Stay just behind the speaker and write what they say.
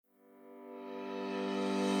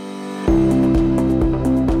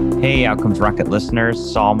Hey, Outcomes Rocket listeners,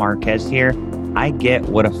 Saul Marquez here. I get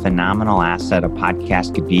what a phenomenal asset a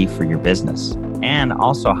podcast could be for your business, and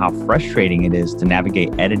also how frustrating it is to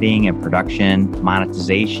navigate editing and production,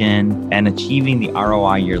 monetization, and achieving the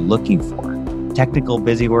ROI you're looking for. Technical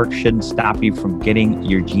busy work shouldn't stop you from getting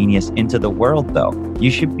your genius into the world, though.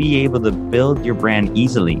 You should be able to build your brand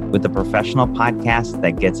easily with a professional podcast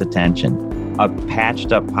that gets attention. A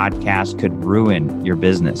patched up podcast could ruin your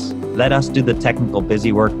business. Let us do the technical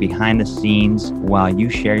busy work behind the scenes while you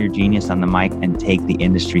share your genius on the mic and take the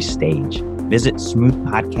industry stage. Visit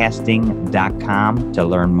smoothpodcasting.com to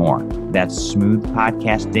learn more. That's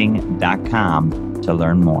smoothpodcasting.com to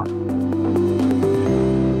learn more.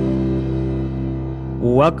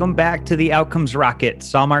 Welcome back to the Outcomes Rocket.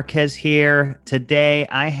 Saul Marquez here. Today,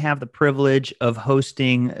 I have the privilege of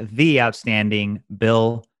hosting the outstanding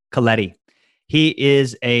Bill Coletti. He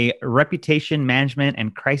is a reputation management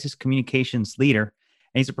and crisis communications leader,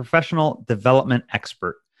 and he's a professional development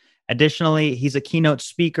expert. Additionally, he's a keynote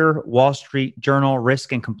speaker, Wall Street Journal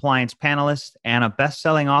risk and compliance panelist, and a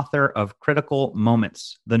best-selling author of Critical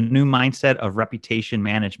Moments, the new mindset of reputation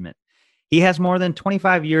management. He has more than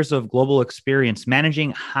 25 years of global experience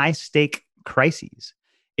managing high-stake crises,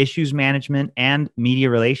 issues management, and media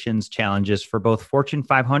relations challenges for both Fortune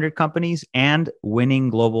 500 companies and winning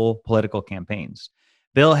global political campaigns.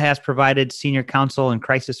 Bill has provided senior counsel in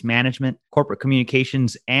crisis management, corporate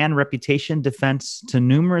communications, and reputation defense to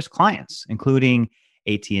numerous clients, including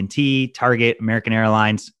AT&T, Target, American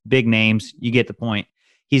Airlines, big names. You get the point.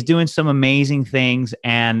 He's doing some amazing things,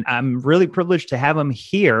 and I'm really privileged to have him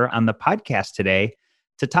here on the podcast today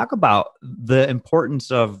to talk about the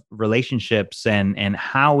importance of relationships and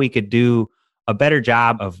how we could do a better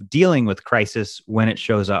job of dealing with crisis when it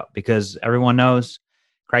shows up. Because everyone knows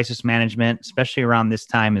crisis management, especially around this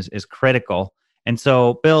time, is critical. And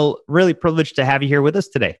so, Bill, really privileged to have you here with us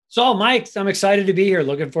today. So, Mike, I'm excited to be here.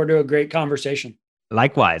 Looking forward to a great conversation.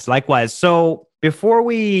 Likewise. So before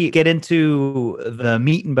we get into the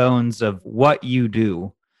meat and bones of what you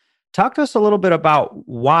do, talk to us a little bit about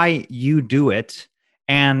why you do it,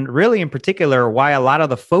 and really in particular, why a lot of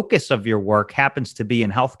the focus of your work happens to be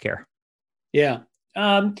in healthcare. Yeah.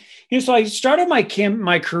 So I started my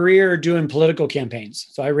career doing political campaigns.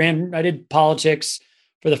 So I did politics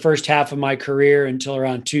for the first half of my career until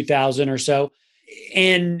around 2000 or so.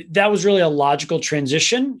 And that was really a logical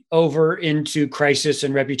transition over into crisis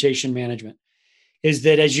and reputation management. Is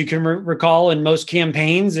that, as you can recall in most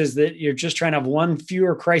campaigns, is that you're just trying to have one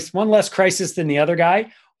less crisis than the other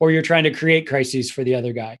guy, or you're trying to create crises for the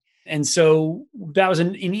other guy. And so that was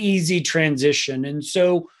an easy transition. And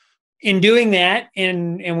so in doing that,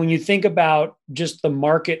 and when you think about just the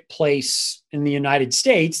marketplace in the United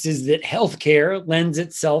States, is that healthcare lends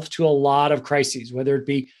itself to a lot of crises, whether it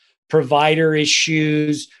be provider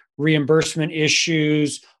issues, reimbursement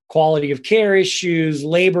issues, quality of care issues,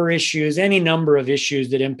 labor issues, any number of issues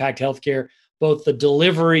that impact healthcare, both the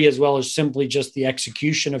delivery as well as simply just the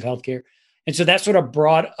execution of healthcare. And so that sort of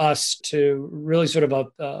brought us to really sort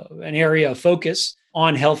of an area of focus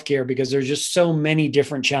on healthcare, because there's just so many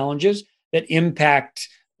different challenges that impact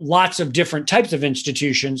lots of different types of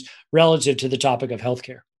institutions relative to the topic of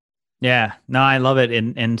healthcare. Yeah, no, I love it.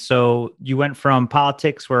 And so you went from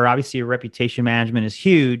politics, where obviously your reputation management is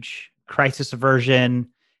huge, crisis aversion,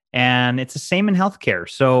 and it's the same in healthcare.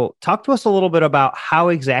 So talk to us a little bit about how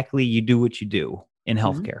exactly you do what you do in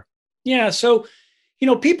healthcare. Yeah. So,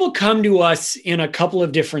 people come to us in a couple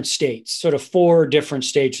of different states, sort of 4 different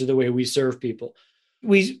states of the way we serve people.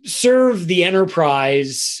 We serve the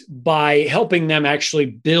enterprise by helping them actually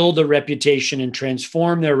build a reputation and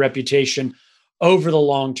transform their reputation over the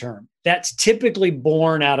long term. That's typically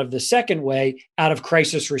born out of the second way, out of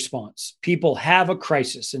crisis response. People have a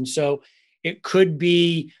crisis. And so it could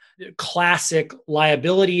be classic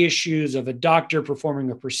liability issues of a doctor performing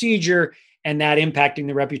a procedure and that impacting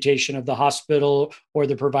the reputation of the hospital or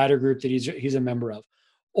the provider group that he's a member of.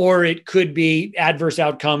 Or it could be adverse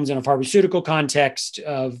outcomes in a pharmaceutical context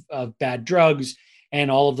of bad drugs, and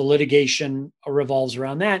all of the litigation revolves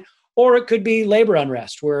around that. Or it could be labor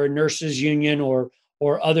unrest, where a nurses union or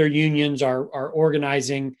other unions are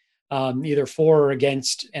organizing either for or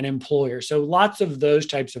against an employer. So lots of those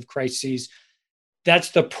types of crises.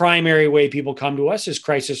 That's the primary way people come to us, is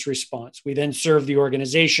crisis response. We then serve the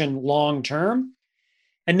organization long term.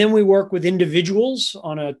 And then we work with individuals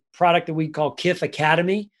on a product that we call KIF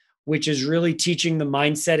Academy, which is really teaching the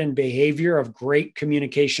mindset and behavior of great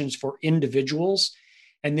communications for individuals.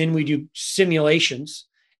 And then we do simulations,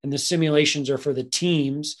 and the simulations are for the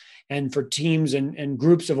teams and for teams and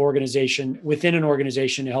groups of organization within an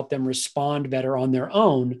organization to help them respond better on their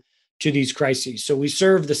own to these crises. So we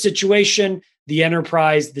serve the situation, the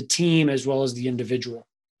enterprise, the team, as well as the individual.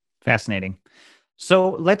 Fascinating.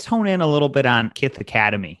 So let's hone in a little bit on Kith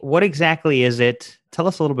Academy. What exactly is it? Tell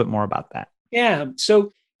us a little bit more about that. Yeah.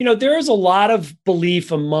 So, there is a lot of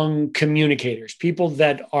belief among communicators, people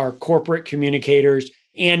that are corporate communicators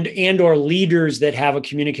and or leaders that have a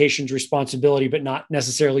communications responsibility, but not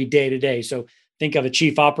necessarily day to day. So think of a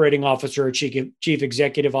chief operating officer, a chief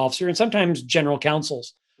executive officer, and sometimes general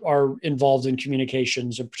counsels are involved in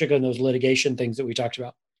communications, and particularly in those litigation things that we talked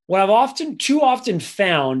about. What I've too often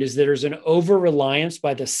found is that there's an over-reliance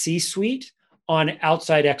by the C-suite on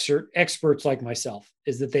outside experts like myself,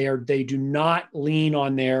 is that they do not lean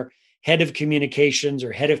on their head of communications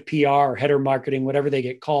or head of PR or head of marketing, whatever they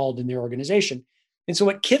get called in their organization. And so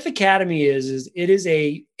what Kith Academy is it is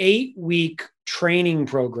a 8-week training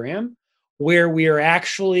program where we are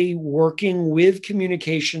actually working with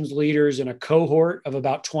communications leaders in a cohort of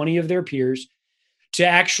about 20 of their peers to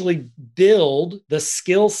actually build the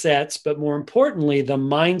skill sets, but more importantly, the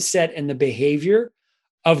mindset and the behavior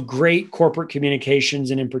of great corporate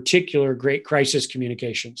communications, and in particular, great crisis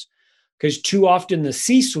communications. Because too often the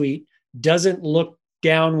C-suite doesn't look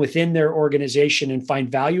down within their organization and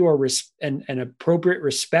find value or and appropriate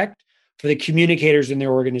respect for the communicators in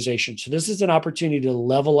their organization. So this is an opportunity to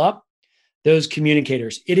level up those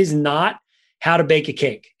communicators. It is not how to bake a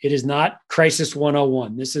cake. It is not Crisis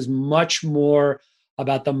 101. This is much more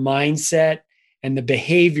about the mindset and the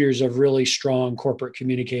behaviors of really strong corporate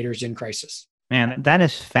communicators in crisis. Man, that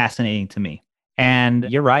is fascinating to me. And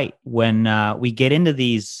you're right. When we get into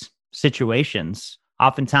these situations,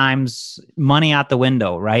 oftentimes money out the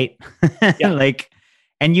window, right? Yeah.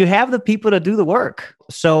 And you have the people to do the work.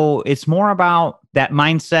 So it's more about that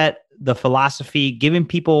mindset, the philosophy, giving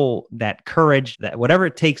people that courage, that whatever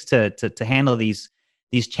it takes to handle these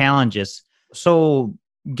challenges. So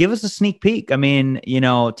give us a sneak peek. I mean,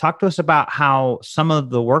 talk to us about how some of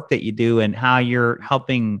the work that you do and how you're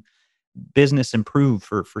helping business improve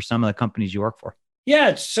for some of the companies you work for.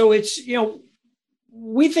 Yeah. So it's,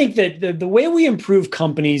 we think that the way we improve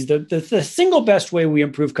companies, the single best way we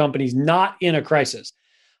improve companies, not in a crisis.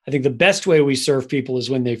 I think the best way we serve people is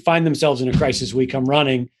when they find themselves in a crisis, we come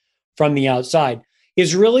running from the outside,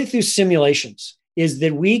 is really through simulations, is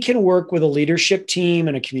that we can work with a leadership team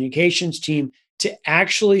and a communications team to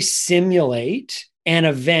actually simulate an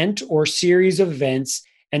event or series of events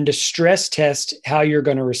and to stress test how you're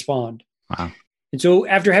going to respond. Wow. And so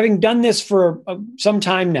after having done this for some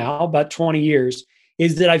time now, about 20 years,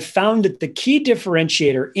 is that I've found that the key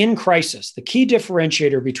differentiator in crisis, the key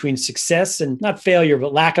differentiator between success and not failure,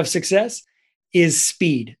 but lack of success, is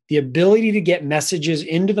speed, the ability to get messages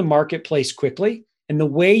into the marketplace quickly. And the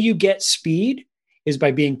way you get speed is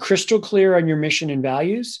by being crystal clear on your mission and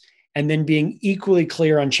values, and then being equally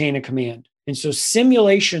clear on chain of command. And so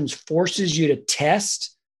simulations forces you to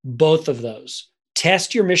test both of those.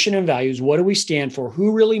 Test your mission and values. What do we stand for?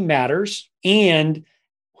 Who really matters? And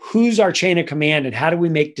who's our chain of command? And how do we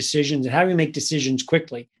make decisions? And how do we make decisions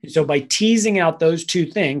quickly? And so by teasing out those two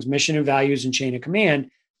things, mission and values and chain of command,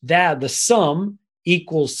 that the sum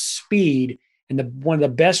equals speed. And one of the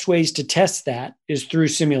best ways to test that is through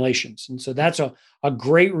simulations. And so that's a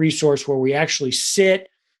great resource where we actually sit,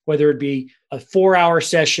 whether it be a 4-hour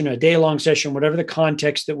session, a day-long session, whatever the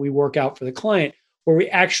context that we work out for the client, where we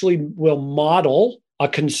actually will model a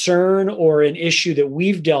concern or an issue that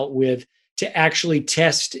we've dealt with to actually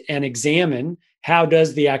test and examine how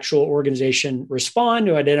does the actual organization respond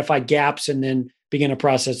to identify gaps and then begin a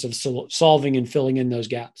process of solving and filling in those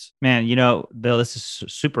gaps. Man, Bill, this is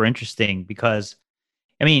super interesting because,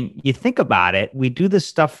 you think about it, we do this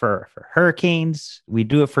stuff for hurricanes, we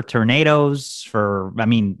do it for tornadoes, for,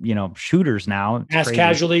 shooters now. Mass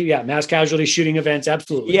casualty shooting events,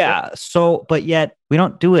 absolutely. Yeah. So, but yet we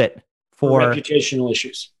don't do it for reputational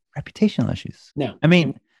issues. No.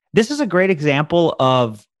 This is a great example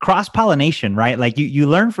of cross-pollination, right? Like you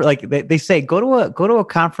learn they say, go to a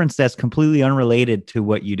conference that's completely unrelated to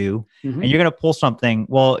what you do, and you're going to pull something.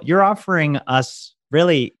 Well, you're offering us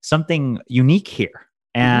really something unique here.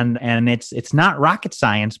 And it's not rocket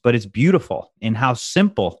science, but it's beautiful in how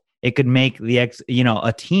simple it could make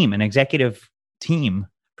a team, an executive team,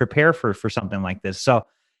 prepare for something like this. So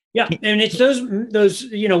yeah, and it's those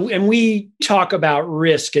and we talk about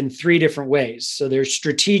risk in 3 different ways. So there's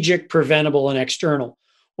strategic, preventable, and external.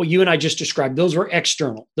 Well, you and I just described, those were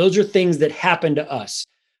external. Those are things that happen to us.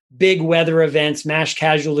 Big weather events, mass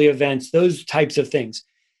casualty events, those types of things.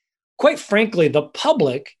 Quite frankly, the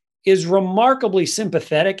public is remarkably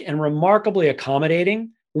sympathetic and remarkably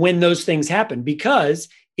accommodating when those things happen, because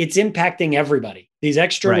it's impacting everybody, these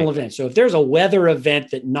external events. So if there's a weather event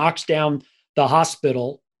that knocks down the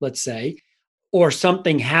hospital, let's say, or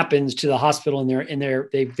something happens to the hospital and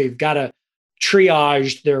they've got to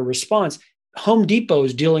triage their response, Home Depot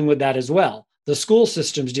is dealing with that as well. The school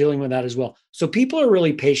system's dealing with that as well. So people are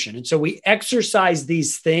really patient. And so we exercise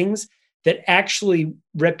these things that actually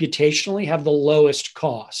reputationally have the lowest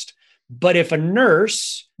cost. But if a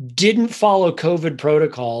nurse didn't follow COVID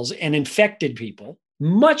protocols and infected people,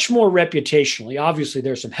 much more reputationally, obviously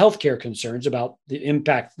there's some healthcare concerns about the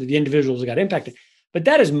impact, the individuals that got impacted, but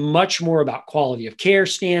that is much more about quality of care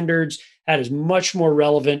standards. That is much more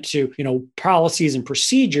relevant to, policies and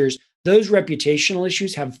procedures. Those reputational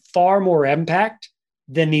issues have far more impact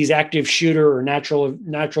than these active shooter or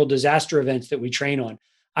natural disaster events that we train on.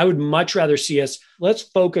 I would much rather see let's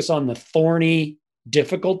focus on the thorny,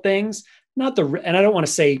 difficult things, and I don't want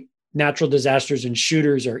to say natural disasters and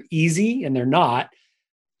shooters are easy, and they're not,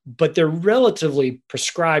 but they're relatively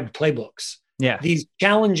prescribed playbooks. Yeah. These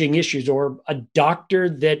challenging issues, or a doctor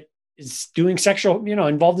that is doing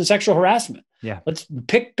involved in sexual harassment. Yeah. Let's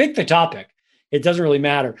pick the topic. It doesn't really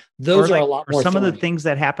matter. Those are a lot more. Some of the things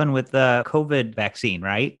that happen with the COVID vaccine,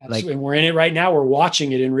 right? Absolutely. And we're in it right now. We're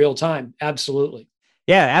watching it in real time. Absolutely.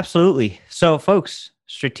 Yeah, absolutely. So folks,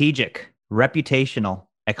 strategic, reputational,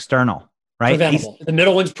 external, right? Preventable. The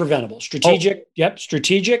middle one's preventable. Strategic. Oh. Yep.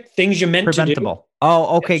 Strategic. Things you're meant to do. Preventable.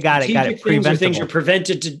 Oh, okay. Got it. Preventable. Things you're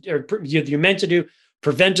prevented to, or you're meant to do.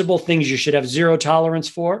 Preventable things you should have zero tolerance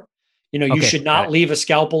for. You should not leave a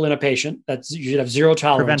scalpel in a patient. You should have zero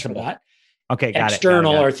tolerance for that. Okay.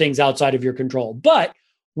 External are things outside of your control. But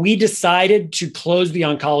we decided to close the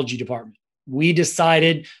oncology department. We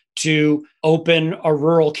decided to open a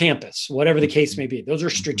rural campus, whatever the case may be. Those are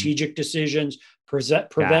strategic decisions,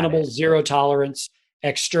 preventable, zero tolerance,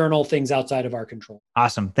 external things outside of our control.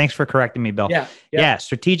 Awesome. Thanks for correcting me, Bill. Yeah.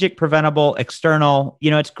 Strategic, preventable, external.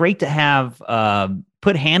 It's great to have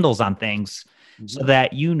put handles on things so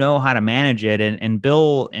that you know how to manage it. And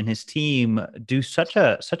Bill and his team do such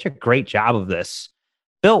a great job of this.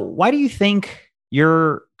 Bill, why do you think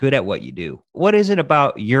you're good at what you do? What is it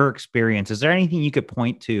about your experience? Is there anything you could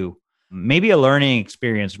point to? Maybe a learning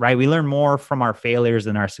experience, right? We learn more from our failures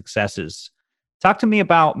than our successes. Talk to me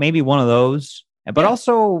about maybe one of those, but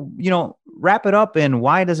also, wrap it up in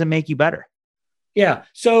why does it make you better? Yeah.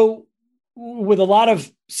 So with a lot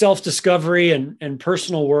of self-discovery and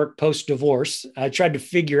personal work post-divorce, I tried to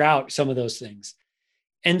figure out some of those things.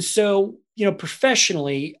 And so,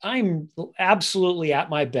 professionally, I'm absolutely at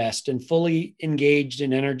my best and fully engaged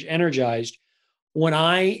and energized when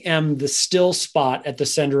I am the still spot at the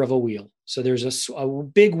center of a wheel. So there's a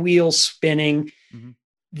big wheel spinning. Mm-hmm.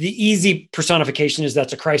 The easy personification is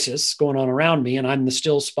that's a crisis going on around me, and I'm the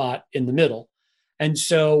still spot in the middle. And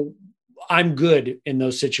so I'm good in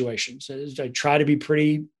those situations. I try to be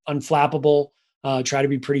pretty unflappable, try to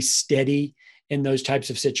be pretty steady in those types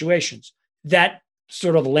of situations. That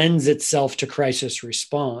sort of lends itself to crisis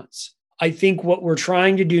response. I think what we're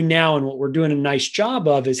trying to do now and what we're doing a nice job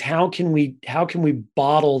of is how can we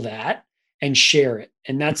bottle that and share it?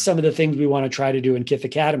 And that's some of the things we want to try to do in KITH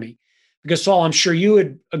Academy. Because Saul, I'm sure you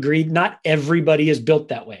would agree, not everybody is built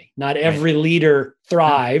that way. Not every leader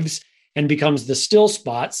thrives and becomes the still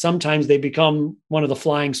spot. Sometimes they become one of the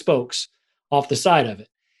flying spokes off the side of it.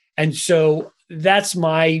 And so that's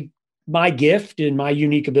my gift and my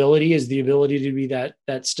unique ability is the ability to be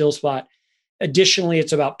that still spot. Additionally,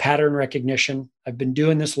 it's about pattern recognition. I've been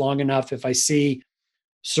doing this long enough. If I see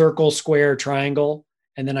circle, square, triangle,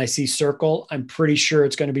 and then I see circle, I'm pretty sure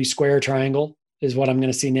it's going to be square, triangle is what I'm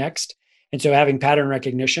going to see next. And so having pattern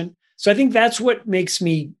recognition. So I think that's what makes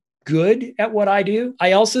me good at what I do.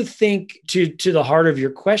 I also think to the heart of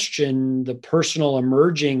your question, the personal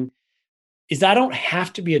emerging is I don't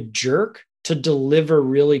have to be a jerk to deliver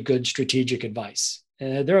really good strategic advice.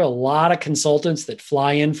 There are a lot of consultants that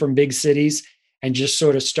fly in from big cities and just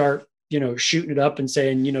sort of start, shooting it up and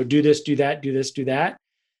saying, do this, do that, do this, do that.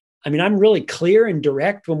 I mean, I'm really clear and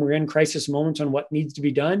direct when we're in crisis moments on what needs to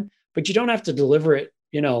be done, but you don't have to deliver it,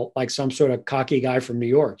 like some sort of cocky guy from New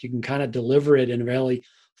York. You can kind of deliver it in a really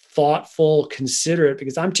thoughtful, considerate,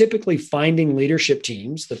 because I'm typically finding leadership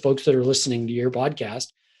teams, the folks that are listening to your podcast,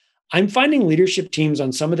 I'm finding leadership teams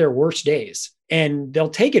on some of their worst days, and they'll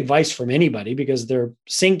take advice from anybody because they're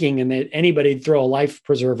sinking, and that anybody throw a life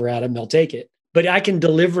preserver at them, they'll take it. But I can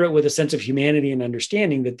deliver it with a sense of humanity and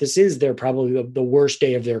understanding that this is probably the worst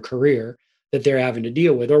day of their career that they're having to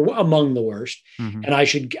deal with, or among the worst. Mm-hmm. And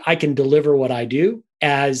I can deliver what I do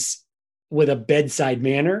as with a bedside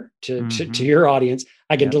manner to your audience.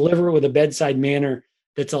 I can deliver it with a bedside manner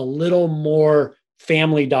that's a little more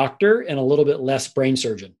family doctor and a little bit less brain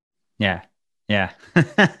surgeon. Yeah. Yeah.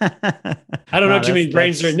 I don't know what you mean,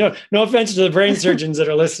 brain surgeon. No offense to the brain surgeons that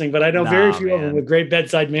are listening, but I know very few of them with great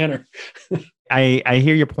bedside manner. I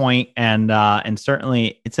hear your point, and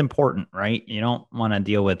certainly it's important, right? You don't want to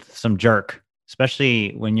deal with some jerk,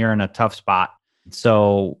 especially when you're in a tough spot.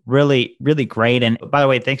 So really, really great. And by the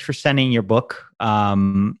way, thanks for sending your book.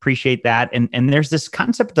 Appreciate that. And there's this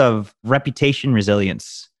concept of reputation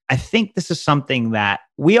resilience. I think this is something that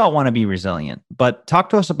we all want to be resilient, but talk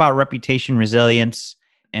to us about reputation resilience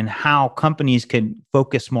and how companies could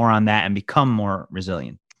focus more on that and become more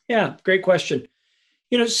resilient. Yeah, great question.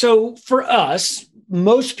 So for us,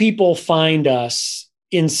 most people find us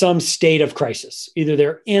in some state of crisis. Either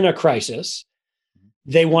they're in a crisis,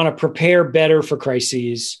 they want to prepare better for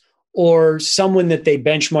crises, or someone that they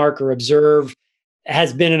benchmark or observe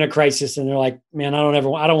has been in a crisis and they're like, man, I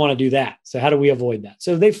don't want to do that. So how do we avoid that?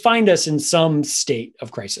 So they find us in some state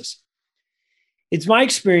of crisis. It's my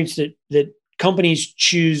experience that companies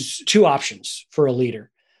choose two options for a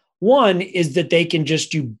leader. One is that they can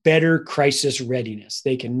just do better crisis readiness.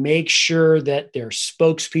 They can make sure that their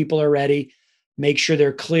spokespeople are ready, make sure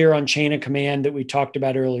they're clear on chain of command that we talked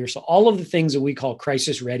about earlier. So all of the things that we call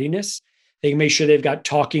crisis readiness, they can make sure they've got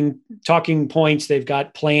talking points, they've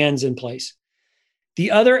got plans in place.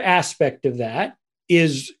 The other aspect of that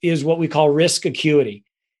is what we call risk acuity.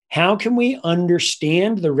 How can we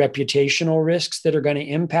understand the reputational risks that are going to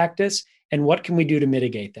impact us, and what can we do to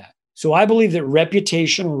mitigate that? So I believe that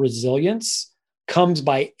reputational resilience comes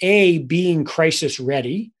by A, being crisis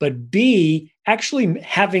ready, but B, actually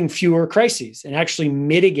having fewer crises and actually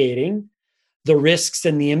mitigating the risks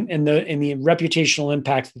and the reputational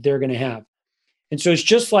impact that they're going to have. And so it's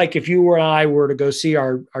just like if you or I were to go see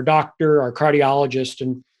our doctor, our cardiologist,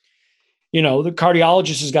 and the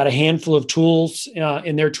cardiologist has got a handful of tools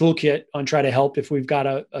in their toolkit on try to help if we've got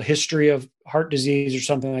a history of heart disease or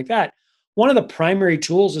something like that. One of the primary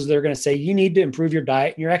tools is they're going to say, you need to improve your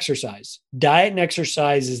diet and your exercise. Diet and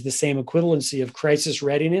exercise is the same equivalency of crisis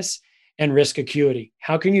readiness and risk acuity.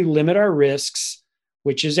 How can you limit our risks,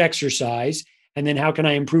 which is exercise? And then how can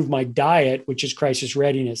I improve my diet, which is crisis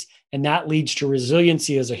readiness? And that leads to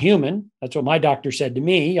resiliency as a human. That's what my doctor said to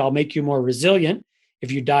me. I'll make you more resilient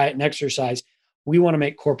if you diet and exercise. We want to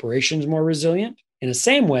make corporations more resilient in the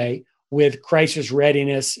same way with crisis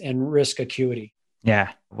readiness and risk acuity.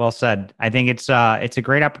 Yeah, well said. I think it's a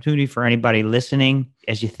great opportunity for anybody listening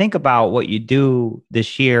as you think about what you do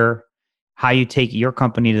this year, how you take your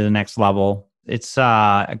company to the next level. It's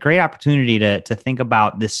a great opportunity to think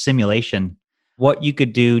about this simulation, what you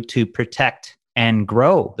could do to protect and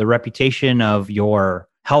grow the reputation of your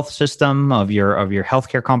health system, of your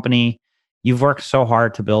healthcare company. You've worked so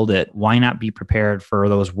hard to build it. Why not be prepared for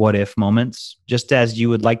those what if moments, just as you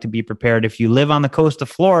would like to be prepared if you live on the coast of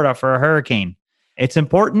Florida for a hurricane? It's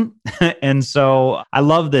important. And so I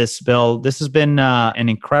love this, Bill. This has been an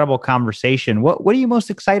incredible conversation. What are you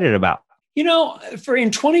most excited about? For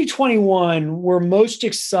in 2021, we're most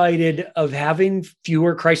excited of having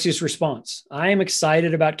fewer crisis response. I am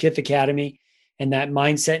excited about Kith Academy and that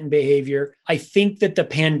mindset and behavior. I think that the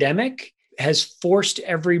pandemic has forced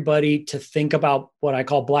everybody to think about what I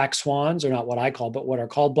call black swans, or not what I call, but what are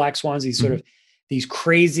called black swans, these sort of these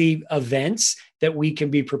crazy events that we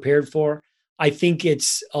can be prepared for. I think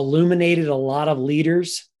it's illuminated a lot of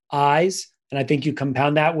leaders' eyes. And I think you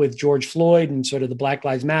compound that with George Floyd and sort of the Black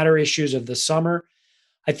Lives Matter issues of the summer.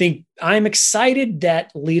 I think I'm excited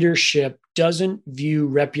that leadership doesn't view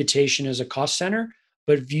reputation as a cost center,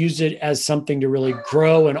 but views it as something to really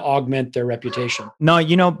grow and augment their reputation.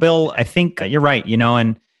 No, Bill, I think you're right,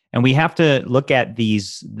 and we have to look at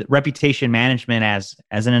these reputation management as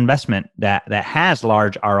an investment that has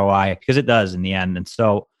large ROI, because it does in the end. And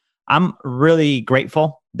so I'm really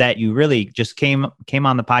grateful that you really just came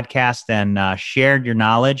on the podcast and shared your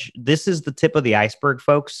knowledge. This is the tip of the iceberg,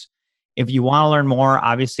 folks. If you want to learn more,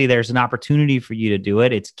 obviously there's an opportunity for you to do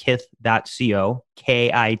it. It's kith.co,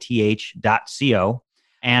 KITH.co.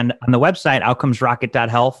 And on the website,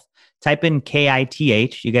 outcomesrocket.health, type in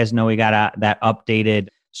KITH. You guys know we got that updated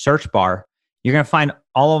search bar. You're going to find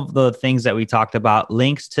all of the things that we talked about,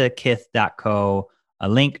 links to kith.co, a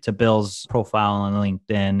link to Bill's profile on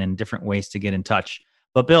LinkedIn, and different ways to get in touch.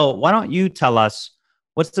 But Bill, why don't you tell us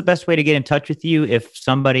what's the best way to get in touch with you if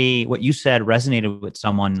what you said resonated with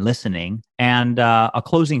someone listening, and a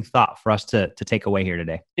closing thought for us to take away here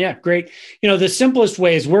today? Yeah, great. The simplest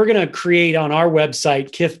way is we're going to create on our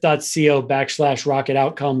website, kith.co/rocket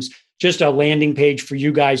outcomes, just a landing page for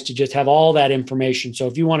you guys to just have all that information. So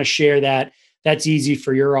if you want to share that, that's easy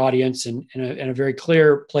for your audience and a very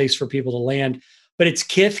clear place for people to land. but it's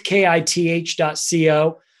kith.co.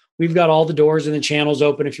 We've got all the doors and the channels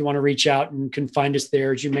open if you want to reach out, and can find us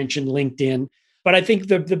there. As you mentioned, LinkedIn. But I think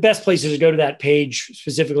the best place is to go to that page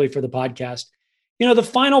specifically for the podcast. The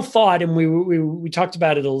final thought, and we talked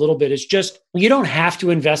about it a little bit, is just you don't have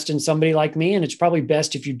to invest in somebody like me. And it's probably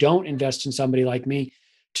best if you don't invest in somebody like me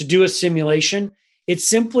to do a simulation. It's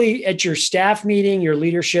simply at your staff meeting, your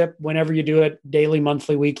leadership, whenever you do it, daily,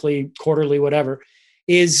 monthly, weekly, quarterly, whatever,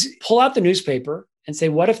 is pull out the newspaper and say,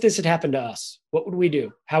 what if this had happened to us? What would we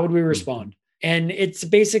do? How would we respond? And it's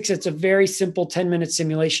basics. It's a very simple 10-minute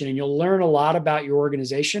simulation, and you'll learn a lot about your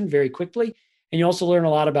organization very quickly. And you also learn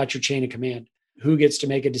a lot about your chain of command, who gets to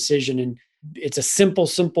make a decision. And it's a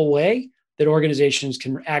simple way that organizations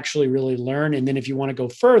can actually really learn. And then if you want to go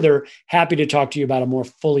further, happy to talk to you about a more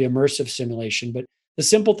fully immersive simulation. But the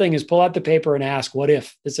simple thing is pull out the paper and ask, what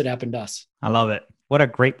if this had happened to us? I love it. What a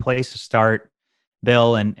great place to start,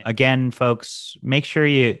 Bill. And again, folks, make sure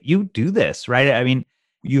you do this, right? I mean,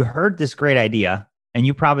 you heard this great idea and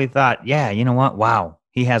you probably thought, yeah, you know what? Wow,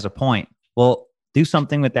 he has a point. Well, do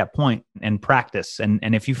something with that point and practice. And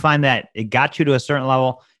if you find that it got you to a certain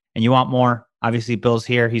level and you want more, obviously Bill's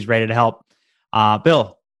here. He's ready to help.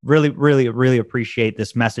 Bill, really appreciate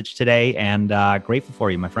this message today, and grateful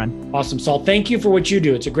for you, my friend. Awesome, Saul. Thank you for what you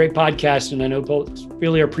do. It's a great podcast, and I know both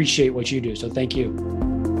really appreciate what you do. So thank you.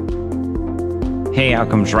 Hey,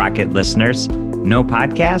 Outcomes Rocket listeners. No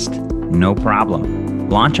podcast? No problem.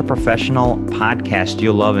 Launch a professional podcast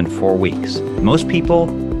you'll love in 4 weeks. Most people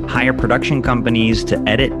hire production companies to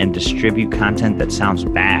edit and distribute content that sounds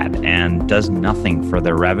bad and does nothing for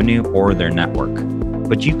their revenue or their network.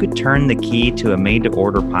 But you could turn the key to a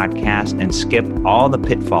made-to-order podcast and skip all the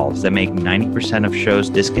pitfalls that make 90% of shows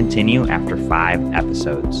discontinue after 5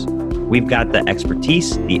 episodes. We've got the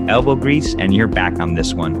expertise, the elbow grease, and you're back on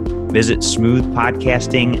this one. Visit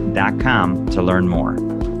smoothpodcasting.com to learn more.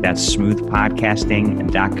 That's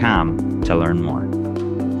smoothpodcasting.com to learn more.